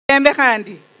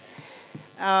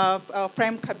Our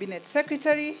Prime Cabinet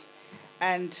Secretary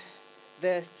and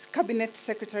the Cabinet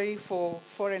Secretary for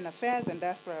Foreign Affairs and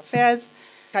Diaspora Affairs.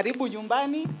 Karibu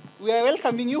nyumbani. We are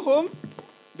welcoming you home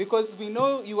because we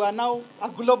know you are now a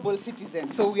global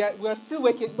citizen. So we are still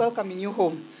welcoming you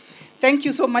home. Thank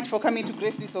you so much for coming to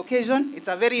grace this occasion. It's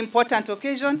a very important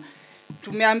occasion.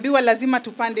 Tumeambiwa lazima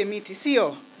tupande miti,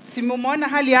 sio? Simuona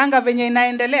hali ya anga venye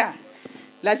inaendelea.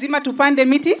 Lazima tupande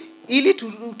miti ili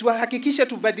tuhakikishe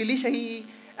tubadilishe hii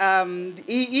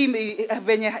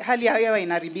venye hali ya hewa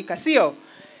inaribika, sio?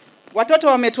 Watoto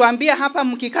wametuambia hapa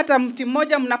mkikata mti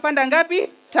mmoja mnapanda ngapi?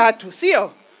 3,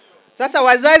 sio? Sasa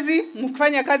wazazi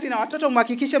mkifanya kazi na watoto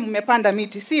mhakikishe mmepanda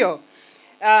miti, sio?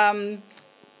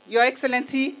 Your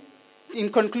Excellency, in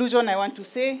conclusion, I want to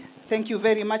say thank you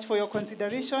very much for your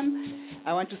consideration.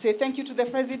 I want to say thank you to the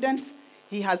President.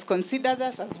 He has considered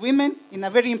us as women in a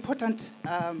very important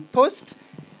post.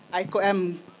 I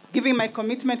am giving my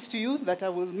commitment to you that I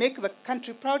will make the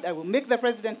country proud, I will make the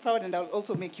President proud, and I will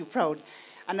also make you proud.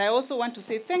 And I also want to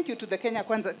say thank you to the Kenya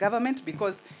Kwanza government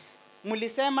because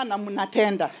mulisema na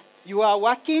munatenda. You are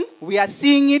working, we are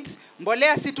seeing it.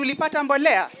 Mbolea si tulipata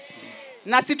mbolea.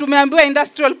 Na si tumeambiwa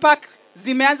industrial park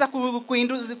zimeanza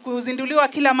kuzinduliwa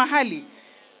kila mahali.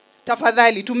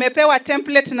 Tafadhali, tumepewa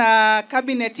template na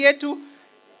cabinet yetu.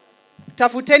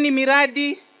 Tafuteni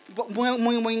miradi,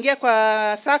 muingie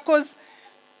kwa SACCOs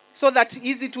so that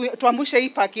hizi tuamushe hii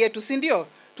park yetu, si ndio?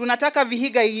 Tunataka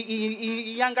Vihiga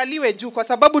iangaliwe juu kwa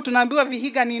sababu tunaambiwa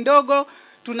Vihiga ni ndogo,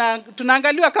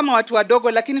 tunaangaliwa kama watu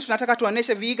wadogo, lakini tunataka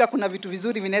tuoneshe Vihiga kuna vitu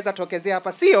vizuri vinaweza tokezea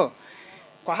hapa, sio?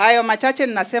 Kwa hayo machache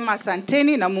ninasema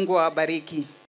asanteni na Mungu awabariki.